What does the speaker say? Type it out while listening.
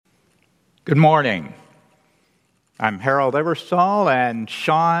Good morning. I'm Harold Eversole, and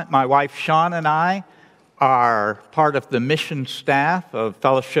my wife Shawn and I are part of the mission staff of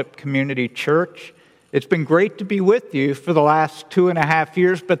Fellowship Community Church. It's been great to be with you for the last 2.5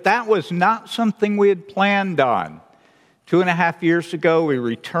 years, but that was not something we had planned on. 2.5 years ago, we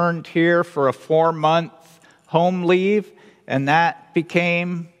returned here for a 4-month home leave, and that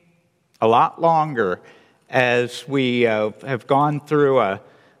became a lot longer as we have gone through a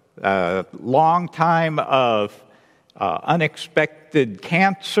long time of unexpected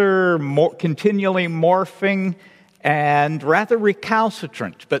cancer, continually morphing, and rather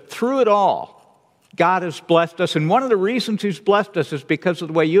recalcitrant. But through it all, God has blessed us. And one of the reasons He's blessed us is because of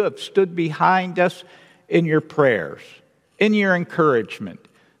the way you have stood behind us in your prayers, in your encouragement.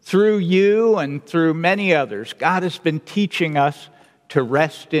 Through you and through many others, God has been teaching us to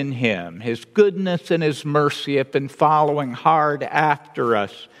rest in Him. His goodness and His mercy have been following hard after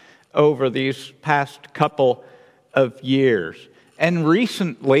us over these past couple of years. And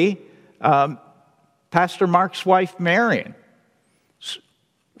recently, Pastor Mark's wife, Marion,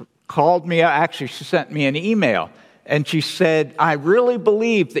 called me. Actually, she sent me an email, and she said, I really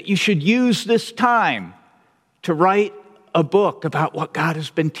believe that you should use this time to write a book about what God has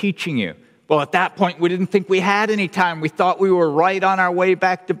been teaching you. Well, at that point, we didn't think we had any time. We thought we were right on our way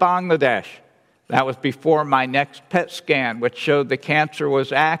back to Bangladesh. That was before my next PET scan, which showed the cancer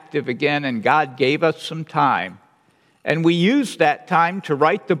was active again, and God gave us some time. And we used that time to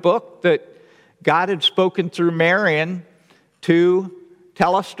write the book that God had spoken through Marion to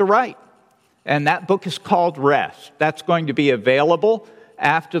tell us to write. And that book is called Rest. That's going to be available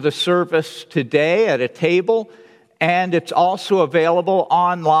after the service today at a table. And it's also available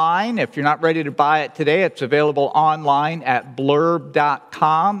online. If you're not ready to buy it today, it's available online at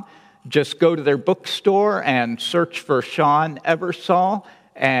blurb.com. Just go to their bookstore and search for Shawn Eversole,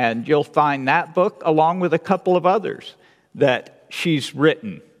 and you'll find that book along with a couple of others that she's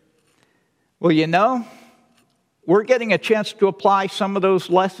written. Well, you know, we're getting a chance to apply some of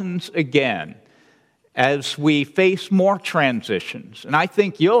those lessons again as we face more transitions. And I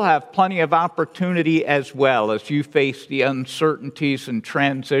think you'll have plenty of opportunity as well as you face the uncertainties and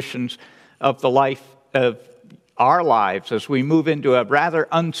transitions of the life of our lives as we move into a rather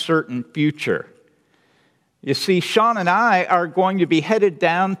uncertain future. You see, Shawn and I are going to be headed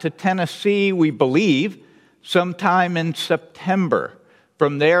down to Tennessee, we believe, sometime in September.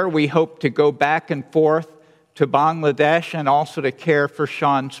 From there, we hope to go back and forth to Bangladesh and also to care for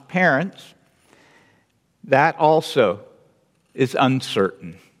Shawn's parents. That also is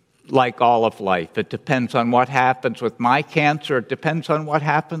uncertain, like all of life. It depends on what happens with my cancer. It depends on what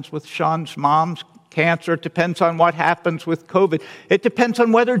happens with Shawn's mom's cancer. It depends on what happens with COVID. It depends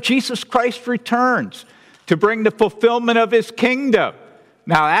on whether Jesus Christ returns to bring the fulfillment of His kingdom.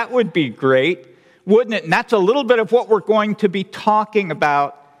 Now, that would be great, wouldn't it? And that's a little bit of what we're going to be talking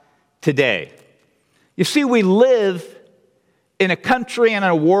about today. You see, we live in a country and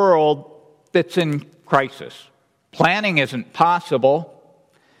a world that's in crisis. Planning isn't possible.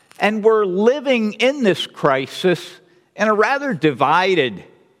 And we're living in this crisis in a rather divided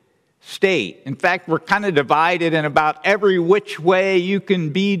state. In fact, we're kind of divided in about every which way you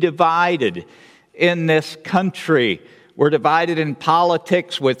can be divided in this country. We're divided in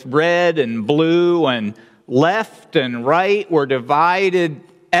politics with red and blue and left and right. We're divided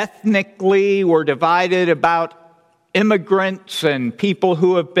ethnically. We're divided about immigrants and people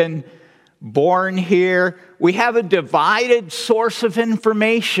who have been born here. We have a divided source of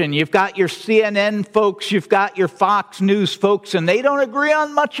information. You've got your CNN folks, you've got your Fox News folks, and they don't agree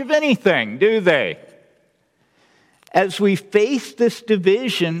on much of anything, do they? As we face this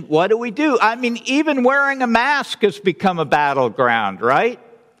division, what do? I mean, even wearing a mask has become a battleground, right?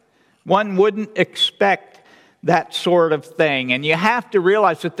 One wouldn't expect that sort of thing. And you have to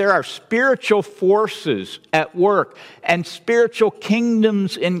realize that there are spiritual forces at work and spiritual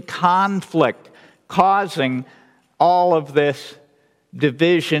kingdoms in conflict causing all of this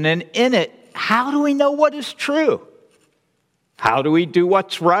division. And in it, how do we know what is true? How do we do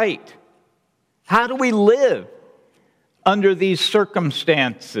what's right? How do we live under these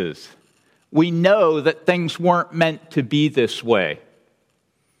circumstances? We know that things weren't meant to be this way.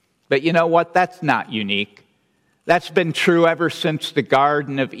 But you know what? That's not unique. That's been true ever since the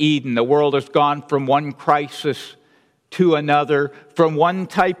Garden of Eden. The world has gone from one crisis to another, from one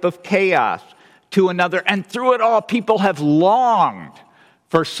type of chaos to another. And through it all, people have longed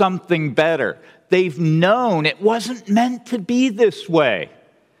for something better. They've known it wasn't meant to be this way.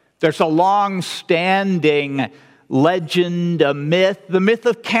 There's a long-standing legend, a myth, the myth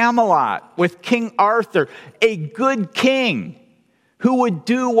of Camelot with King Arthur, a good king who would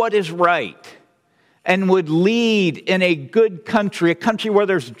do what is right and would lead in a good country, a country where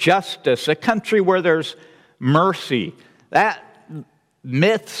there's justice, a country where there's mercy. That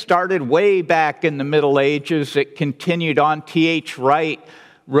myth started way back in the Middle Ages. It continued on. T.H. White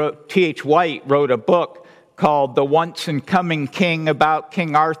wrote a book called The Once and Coming King about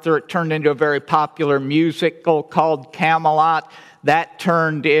King Arthur. It turned into a very popular musical called Camelot. That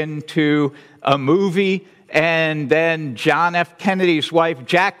turned into a movie. And then John F. Kennedy's wife,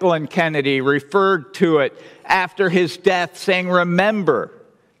 Jacqueline Kennedy, referred to it after his death, saying, "Remember,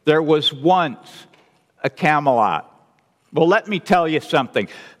 there was once a Camelot." Well, let me tell you something.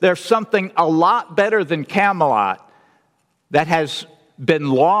 There's something a lot better than Camelot that has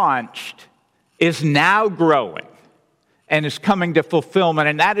been launched, is now growing, and is coming to fulfillment,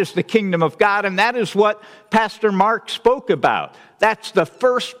 and that is the kingdom of God, and that is what Pastor Mark spoke about. That's the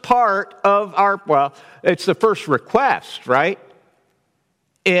first part of it's the first request, right?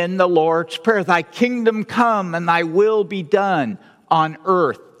 In the Lord's Prayer, "Thy kingdom come and thy will be done on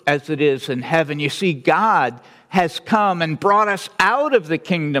earth as it is in heaven." You see, God has come and brought us out of the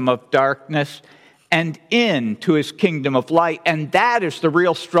kingdom of darkness and into his kingdom of light. And that is the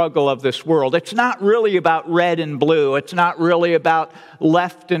real struggle of this world. It's not really about red and blue. It's not really about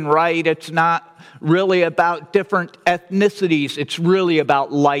left and right. It's not really about different ethnicities. It's really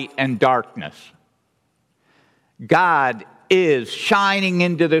about light and darkness. God is shining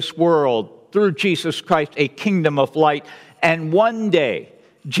into this world through Jesus Christ, a kingdom of light. And one day,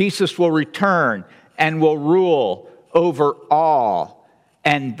 Jesus will return and will rule over all.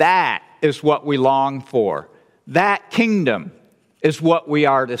 And that is what we long for. That kingdom is what we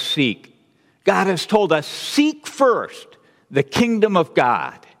are to seek. God has told us, seek first the kingdom of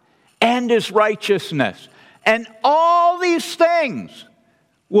God and his righteousness, and all these things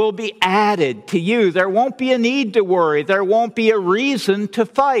will be added to you. There won't be a need to worry. There won't be a reason to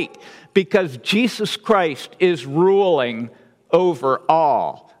fight, because Jesus Christ is ruling over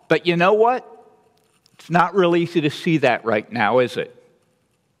all. But you know what? It's not real easy to see that right now, is it?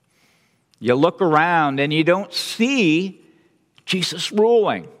 You look around and you don't see Jesus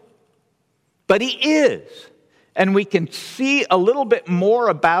ruling. But he is. And we can see a little bit more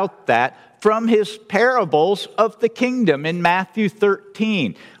about that from his parables of the kingdom in Matthew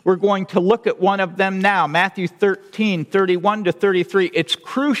 13. We're going to look at one of them now, Matthew 13, 31 to 33. It's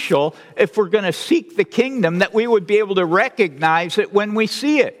crucial, if we're going to seek the kingdom, that we would be able to recognize it when we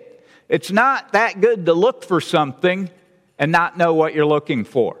see it. It's not that good to look for something and not know what you're looking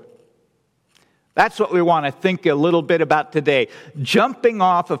for. That's what we want to think a little bit about today. Jumping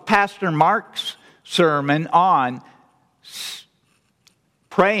off of Pastor Mark's sermon on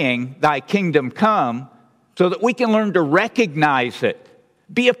praying, "Thy kingdom come," so that we can learn to recognize it,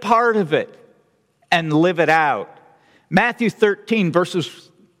 be a part of it, and live it out. Matthew 13, verses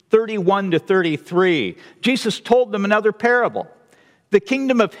 31 to 33. Jesus told them another parable. "The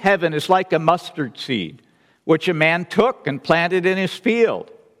kingdom of heaven is like a mustard seed, which a man took and planted in his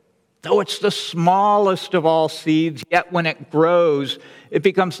field. Though it's the smallest of all seeds, yet when it grows, it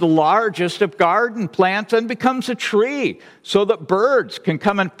becomes the largest of garden plants and becomes a tree, so that birds can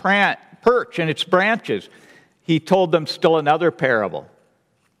come and perch in its branches." He told them still another parable.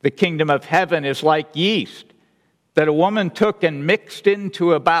 "The kingdom of heaven is like yeast that a woman took and mixed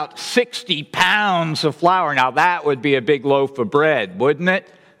into about 60 pounds of flour." Now that would be a big loaf of bread, wouldn't it?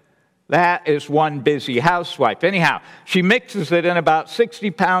 That is one busy housewife. Anyhow, she mixes it in about 60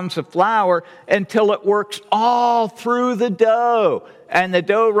 pounds of flour until it works all through the dough. And the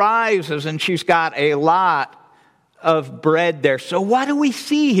dough rises, and she's got a lot of bread there. So what do we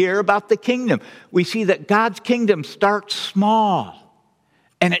see here about the kingdom? We see that God's kingdom starts small,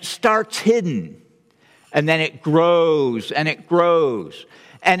 and it starts hidden. And then it grows, and it grows.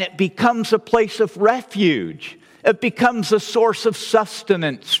 And it becomes a place of refuge. It becomes a source of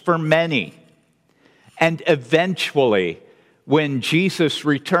sustenance for many. And eventually, when Jesus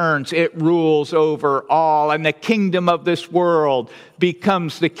returns, it rules over all, and the kingdom of this world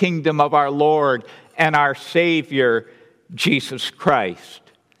becomes the kingdom of our Lord and our Savior, Jesus Christ.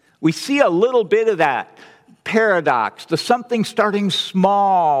 We see a little bit of that paradox, the something starting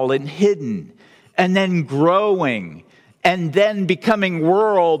small and hidden, and then growing, and then becoming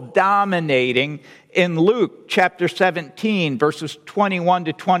world dominating. In Luke chapter 17, verses 21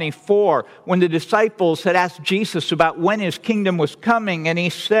 to 24, when the disciples had asked Jesus about when his kingdom was coming, and he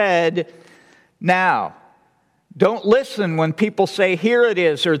said, "Now, don't listen when people say, 'Here it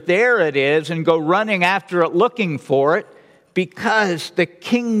is,' or 'There it is,' and go running after it looking for it, because the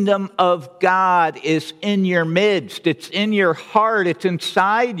kingdom of God is in your midst. It's in your heart. It's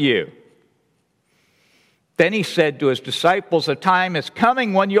inside you." Then he said to his disciples, a time is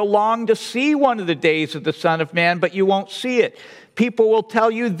coming when you'll long to see one of the days of the Son of Man, but you won't see it. People will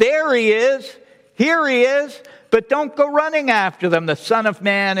tell you, there he is, here he is, but don't go running after them. The Son of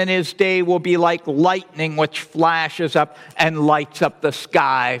Man in his day will be like lightning which flashes up and lights up the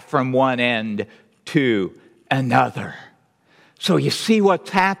sky from one end to another. So you see what's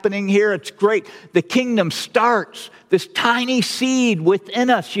happening here? It's great. The kingdom starts, this tiny seed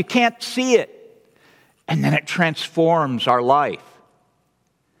within us. You can't see it. And then it transforms our life.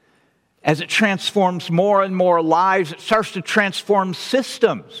 As it transforms more and more lives, it starts to transform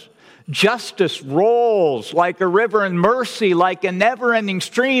systems. Justice rolls like a river and mercy like a never-ending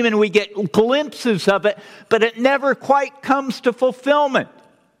stream, and we get glimpses of it, but it never quite comes to fulfillment.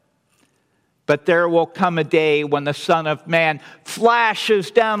 But there will come a day when the Son of Man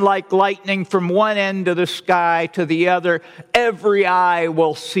flashes down like lightning from one end of the sky to the other. Every eye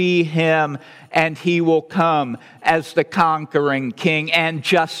will see him, and he will come as the conquering king, and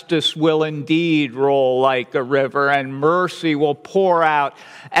justice will indeed roll like a river, and mercy will pour out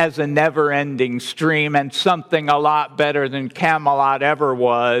as a never-ending stream, and something a lot better than Camelot ever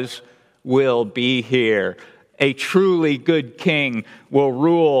was will be here. A truly good king will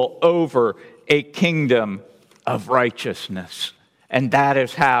rule over a kingdom of righteousness. And that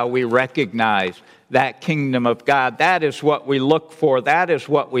is how we recognize that kingdom of God. That is what we look for. That is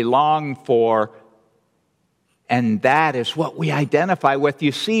what we long for. And that is what we identify with.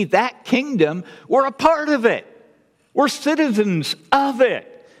 You see, that kingdom, we're a part of it. We're citizens of it.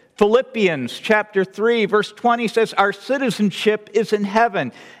 Philippians chapter 3, verse 20 says, our citizenship is in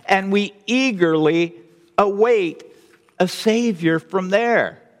heaven, and we eagerly await a Savior from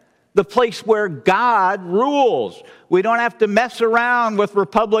there. The place where God rules. We don't have to mess around with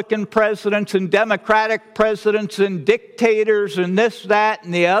Republican presidents and Democratic presidents and dictators and this, that,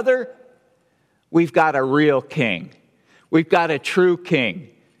 and the other. We've got a real king. We've got a true king.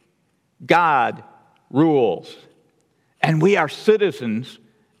 God rules. And we are citizens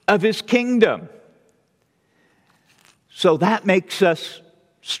of his kingdom. So that makes us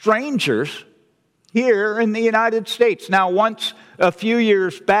strangers here in the United States. Now, once a few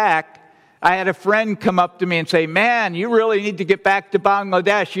years back, I had a friend come up to me and say, man, you really need to get back to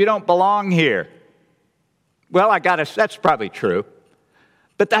Bangladesh. You don't belong here. Well, that's probably true.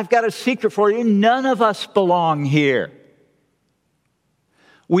 But I've got a secret for you. None of us belong here.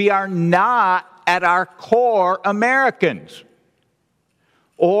 We are not at our core Americans,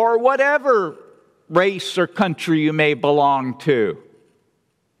 or whatever race or country you may belong to.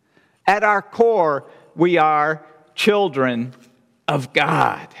 At our core, we are children of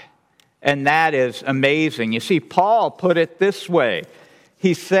God. And that is amazing. You see, Paul put it this way.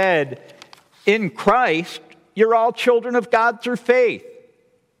 He said, in Christ, you're all children of God through faith.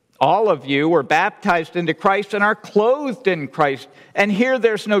 All of you were baptized into Christ and are clothed in Christ. And here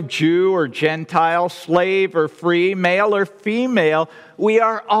there's no Jew or Gentile, slave or free, male or female. We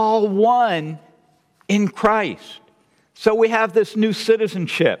are all one in Christ. So we have this new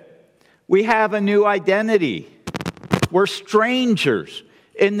citizenship. We have a new identity. We're strangers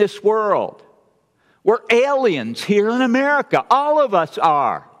in this world. We're aliens here in America. All of us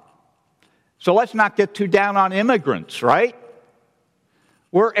are. So let's not get too down on immigrants, right?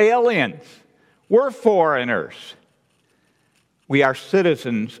 We're aliens. We're foreigners. We are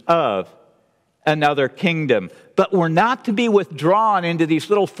citizens of another kingdom. But we're not to be withdrawn into these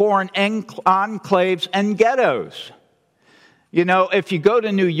little foreign enclaves and ghettos. You know, if you go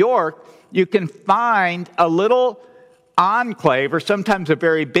to New York, you can find a little enclave, or sometimes a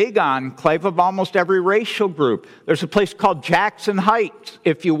very big enclave, of almost every racial group. There's a place called Jackson Heights.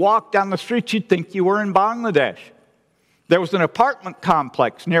 If you walk down the street, you'd think you were in Bangladesh. There was an apartment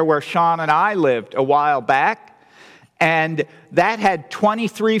complex near where Sean and I lived a while back, and that had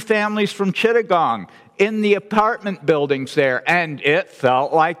 23 families from Chittagong in the apartment buildings there, and it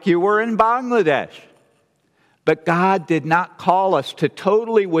felt like you were in Bangladesh. But God did not call us to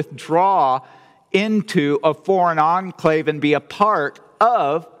totally withdraw into a foreign enclave and be a part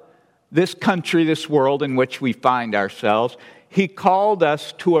of this country, this world in which we find ourselves. He called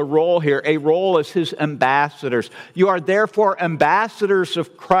us to a role here, a role as his ambassadors. You are therefore ambassadors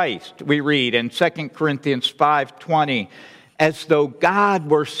of Christ, we read in 2 Corinthians 5:20, as though God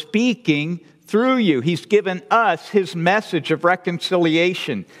were speaking through you. He's given us his message of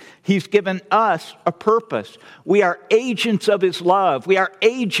reconciliation. He's given us a purpose. We are agents of his love. We are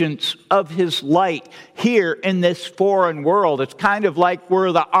agents of his light here in this foreign world. It's kind of like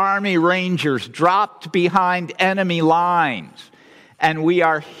we're the Army Rangers dropped behind enemy lines. And we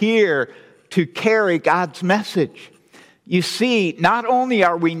are here to carry God's message. You see, not only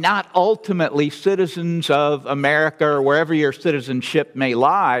are we not ultimately citizens of America or wherever your citizenship may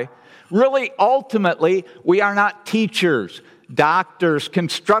lie, really ultimately we are not teachers, doctors,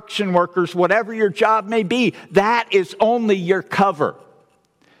 construction workers, whatever your job may be. That is only your cover.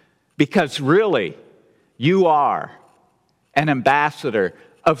 Because really, you are an ambassador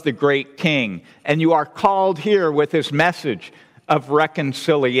of the great King, and you are called here with his message of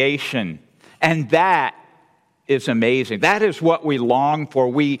reconciliation. And that is amazing. That is what we long for.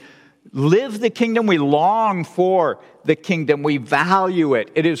 We live the kingdom. We long for the kingdom. We value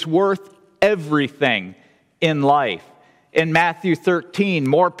it. It is worth everything in life. In Matthew 13,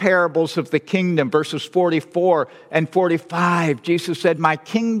 more parables of the kingdom, verses 44 and 45, Jesus said, "My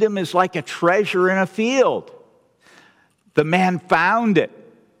kingdom is like a treasure in a field. The man found it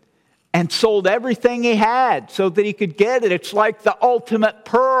and sold everything he had so that he could get it. It's like the ultimate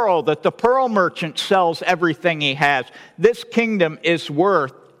pearl that the pearl merchant sells everything he has. This kingdom is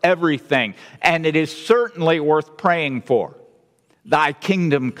worth everything, and it is certainly worth praying for. Thy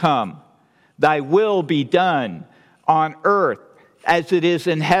kingdom come, thy will be done on earth as it is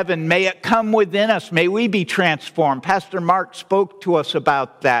in heaven. May it come within us. May we be transformed." Pastor Mark spoke to us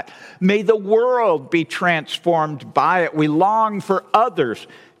about that. May the world be transformed by it. We long for others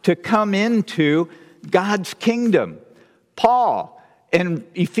to come into God's kingdom. Paul, in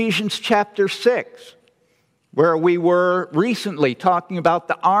Ephesians chapter 6, where we were recently talking about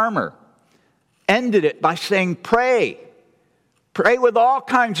the armor, ended it by saying, pray. Pray with all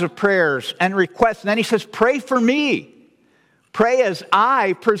kinds of prayers and requests. And then he says, pray for me. Pray as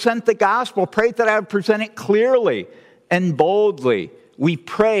I present the gospel. Pray that I would present it clearly and boldly. We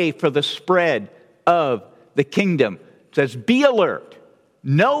pray for the spread of the kingdom. It says, be alert.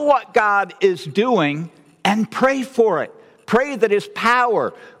 Know what God is doing and pray for it. Pray that his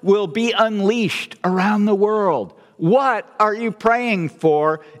power will be unleashed around the world. What are you praying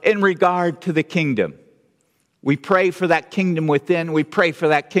for in regard to the kingdom? We pray for that kingdom within. We pray for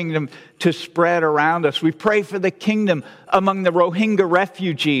that kingdom to spread around us. We pray for the kingdom among the Rohingya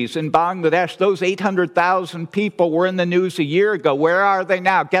refugees in Bangladesh. Those 800,000 people were in the news a year ago. Where are they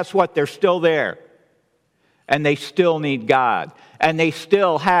now? Guess what? They're still there. And they still need God. And they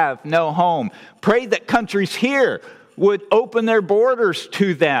still have no home. Pray that countries here would open their borders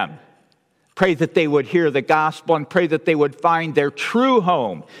to them. Pray that they would hear the gospel and pray that they would find their true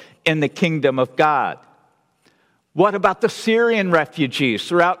home in the kingdom of God. What about the Syrian refugees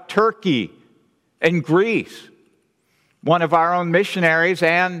throughout Turkey and Greece? One of our own missionaries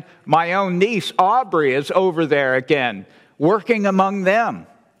and my own niece, Aubrey, is over there again, working among them.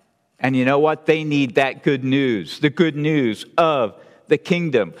 And you know what? They need that good news, the good news of the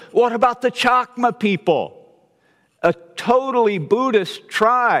kingdom. What about the Chakma people? A totally Buddhist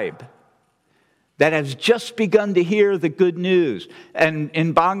tribe that has just begun to hear the good news. And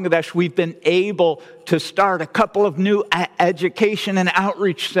in Bangladesh, we've been able to start a couple of new education and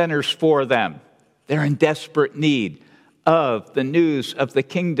outreach centers for them. They're in desperate need of the news of the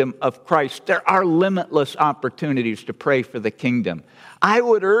kingdom of Christ. There are limitless opportunities to pray for the kingdom. I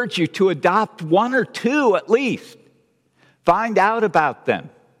would urge you to adopt one or two at least. Find out about them.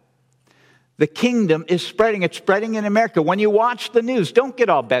 The kingdom is spreading. It's spreading in America. When you watch the news, don't get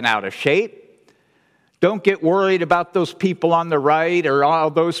all bent out of shape. Don't get worried about those people on the right or all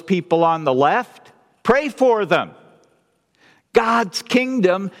those people on the left. Pray for them. God's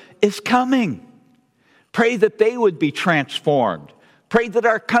kingdom is coming. Pray that they would be transformed. Pray that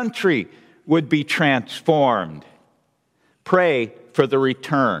our country would be transformed. Pray for the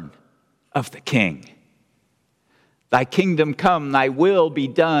return of the King. Thy kingdom come, thy will be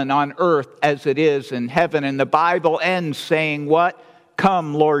done on earth as it is in heaven. And the Bible ends saying what?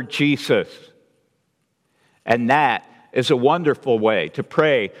 Come, Lord Jesus. And that is a wonderful way to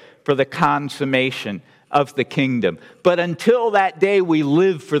pray for the consummation of the kingdom. But until that day, we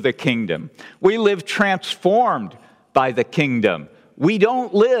live for the kingdom. We live transformed by the kingdom. We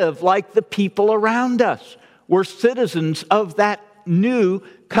don't live like the people around us. We're citizens of that new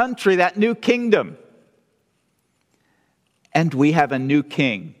country, that new kingdom. And we have a new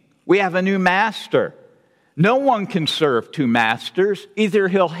king. We have a new master. No one can serve two masters. Either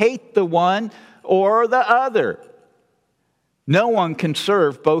he'll hate the one or the other. No one can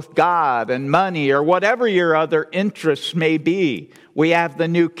serve both God and money or whatever your other interests may be. We have the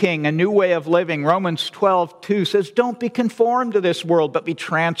new king, a new way of living. Romans 12:2 says, don't be conformed to this world, but be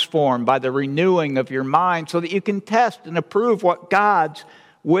transformed by the renewing of your mind so that you can test and approve what God's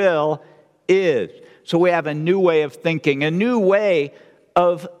will is. So we have a new way of thinking, a new way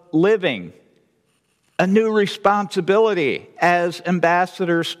of living, a new responsibility as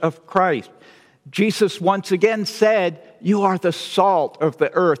ambassadors of Christ. Jesus once again said, you are the salt of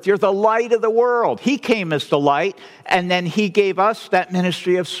the earth. You're the light of the world. He came as the light, and then he gave us that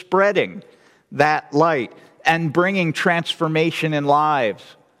ministry of spreading that light and bringing transformation in lives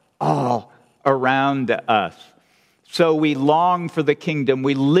all around us. So we long for the kingdom.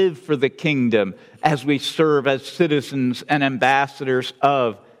 We live for the kingdom as we serve as citizens and ambassadors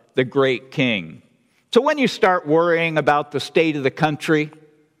of the great King. So when you start worrying about the state of the country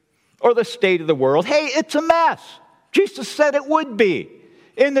or the state of the world, hey, it's a mess. Jesus said it would be.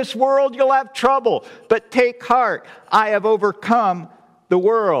 In this world, you'll have trouble, but take heart. I have overcome the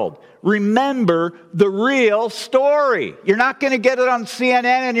world. Remember the real story. You're not going to get it on CNN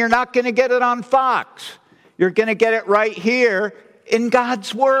and you're not going to get it on Fox. You're going to get it right here in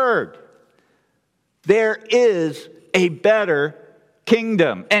God's Word. There is a better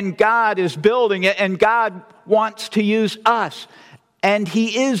kingdom, and God is building it, and God wants to use us. And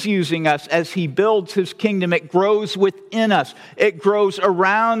He is using us as He builds His kingdom. It grows within us. It grows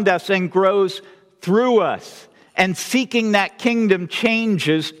around us and grows through us. And seeking that kingdom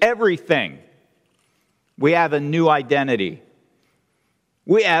changes everything. We have a new identity.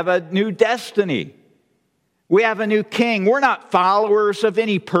 We have a new destiny. We have a new king. We're not followers of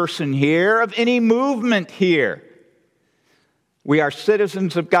any person here, of any movement here. We are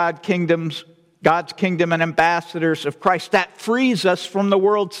citizens of God's kingdom and ambassadors of Christ. That frees us from the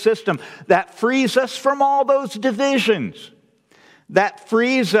world system. That frees us from all those divisions. That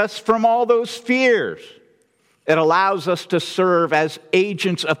frees us from all those fears. It allows us to serve as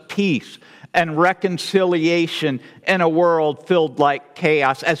agents of peace and reconciliation in a world filled like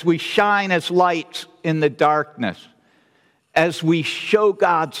chaos, as we shine as lights in the darkness, as we show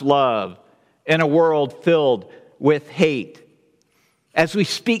God's love in a world filled with hate, as we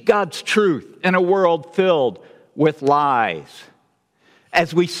speak God's truth in a world filled with lies,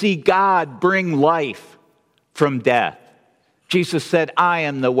 as we see God bring life from death. Jesus said, I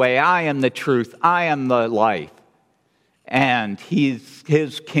am the way, I am the truth, I am the life. And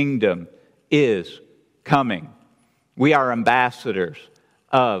His kingdom is coming. We are ambassadors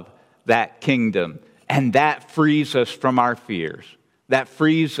of that kingdom. And that frees us from our fears. That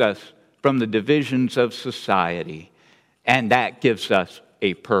frees us from the divisions of society. And that gives us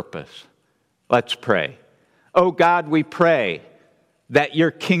a purpose. Let's pray. Oh God, we pray that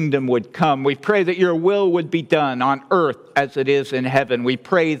your kingdom would come. We pray that your will would be done on earth as it is in heaven. We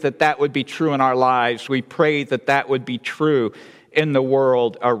pray that that would be true in our lives. We pray that that would be true in the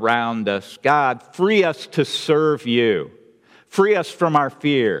world around us. God, free us to serve you. Free us from our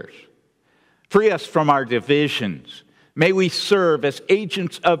fears. Free us from our divisions. May we serve as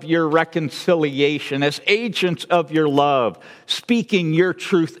agents of your reconciliation, as agents of your love, speaking your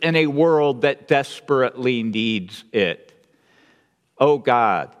truth in a world that desperately needs it. Oh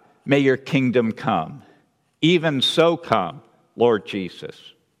God, may your kingdom come. Even so come, Lord Jesus.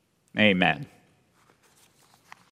 Amen.